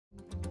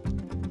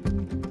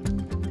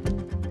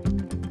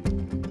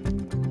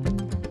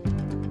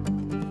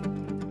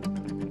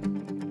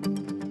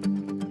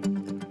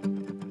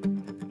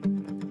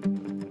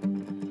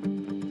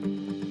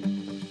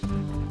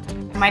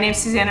My name's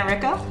Susanne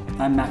Ricco.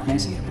 I'm Matt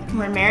Macy.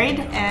 We're married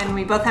and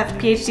we both have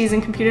PhDs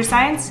in computer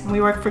science and we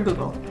work for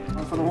Google.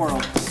 One for the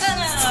world.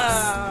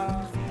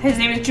 His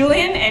name is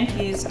Julian and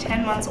he's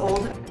 10 months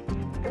old.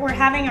 We're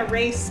having a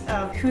race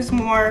of who's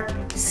more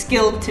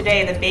skilled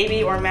today, the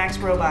baby or Max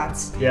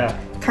robots. Yeah.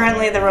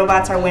 Currently the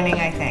robots are winning,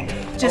 I think,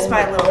 just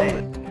by a little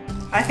bit.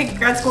 I think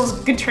grad school is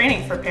good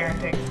training for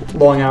parenting.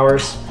 Long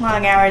hours.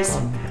 Long hours.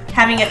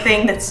 Having a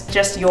thing that's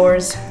just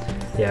yours.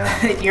 Yeah.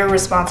 That you're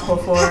responsible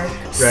for.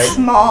 Right.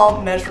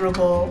 Small,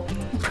 measurable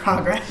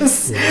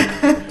progress.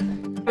 Yeah.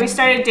 We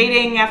started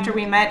dating after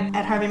we met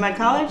at Harvey Mudd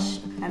College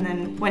and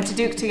then went to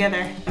Duke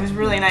together. It was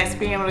really nice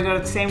being able to go to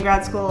the same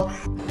grad school.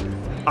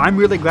 I'm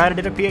really glad I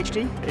did a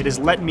PhD. It has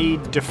let me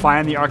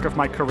define the arc of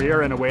my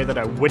career in a way that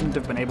I wouldn't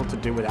have been able to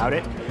do without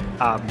it.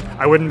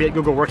 I wouldn't be at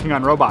Google working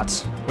on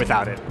robots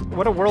without it.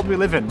 What a world we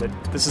live in,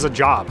 that this is a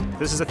job.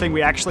 This is a thing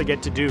we actually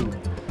get to do.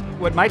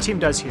 What my team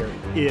does here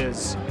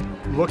is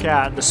look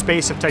at the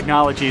space of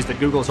technologies that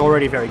Google's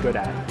already very good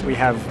at. We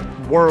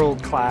have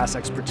world-class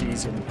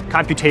expertise in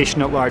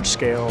computation at large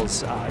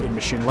scales, in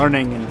machine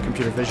learning and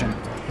computer vision,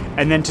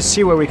 and then to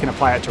see where we can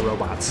apply it to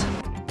robots.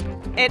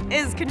 It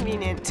is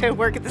convenient to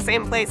work at the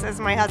same place as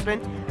my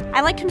husband.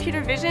 I like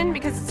computer vision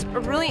because it's a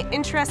really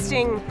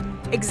interesting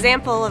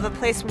example of a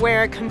place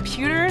where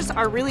computers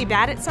are really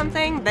bad at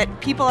something that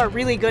people are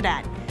really good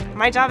at.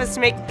 My job is to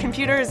make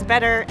computers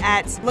better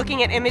at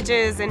looking at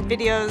images and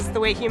videos the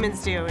way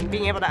humans do and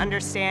being able to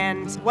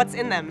understand what's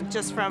in them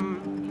just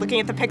from looking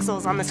at the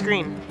pixels on the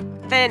screen.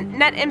 The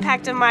net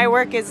impact of my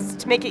work is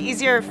to make it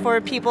easier for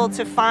people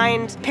to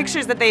find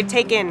pictures that they've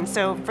taken.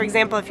 So, for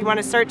example, if you want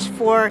to search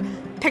for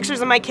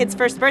pictures of my kid's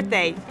first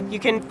birthday, you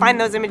can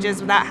find those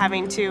images without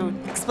having to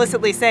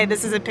explicitly say,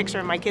 this is a picture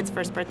of my kid's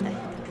first birthday.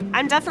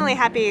 I'm definitely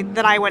happy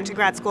that I went to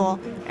grad school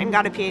and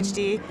got a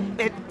PhD.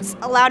 It's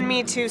allowed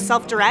me to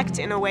self-direct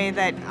in a way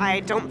that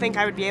I don't think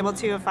I would be able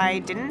to if I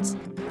didn't.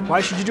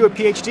 Why should you do a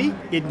PhD?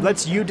 It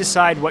lets you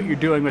decide what you're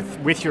doing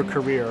with your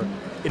career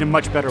in a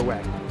much better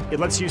way. It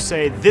lets you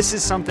say, this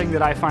is something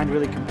that I find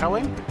really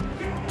compelling.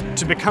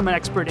 To become an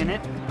expert in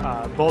it,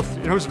 both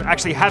in terms of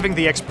actually having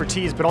the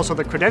expertise, but also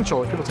the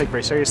credential that people take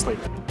very seriously.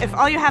 If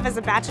all you have is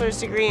a bachelor's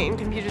degree in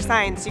computer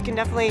science, you can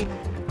definitely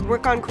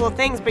work on cool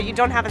things, but you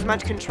don't have as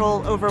much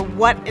control over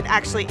what it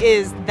actually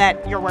is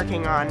that you're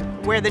working on,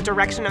 where the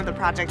direction of the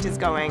project is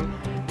going,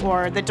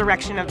 or the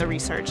direction of the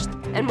research.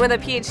 And with a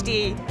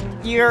PhD,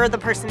 you're the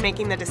person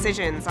making the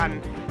decisions on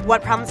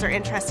what problems are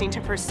interesting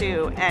to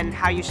pursue and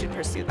how you should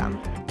pursue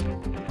them.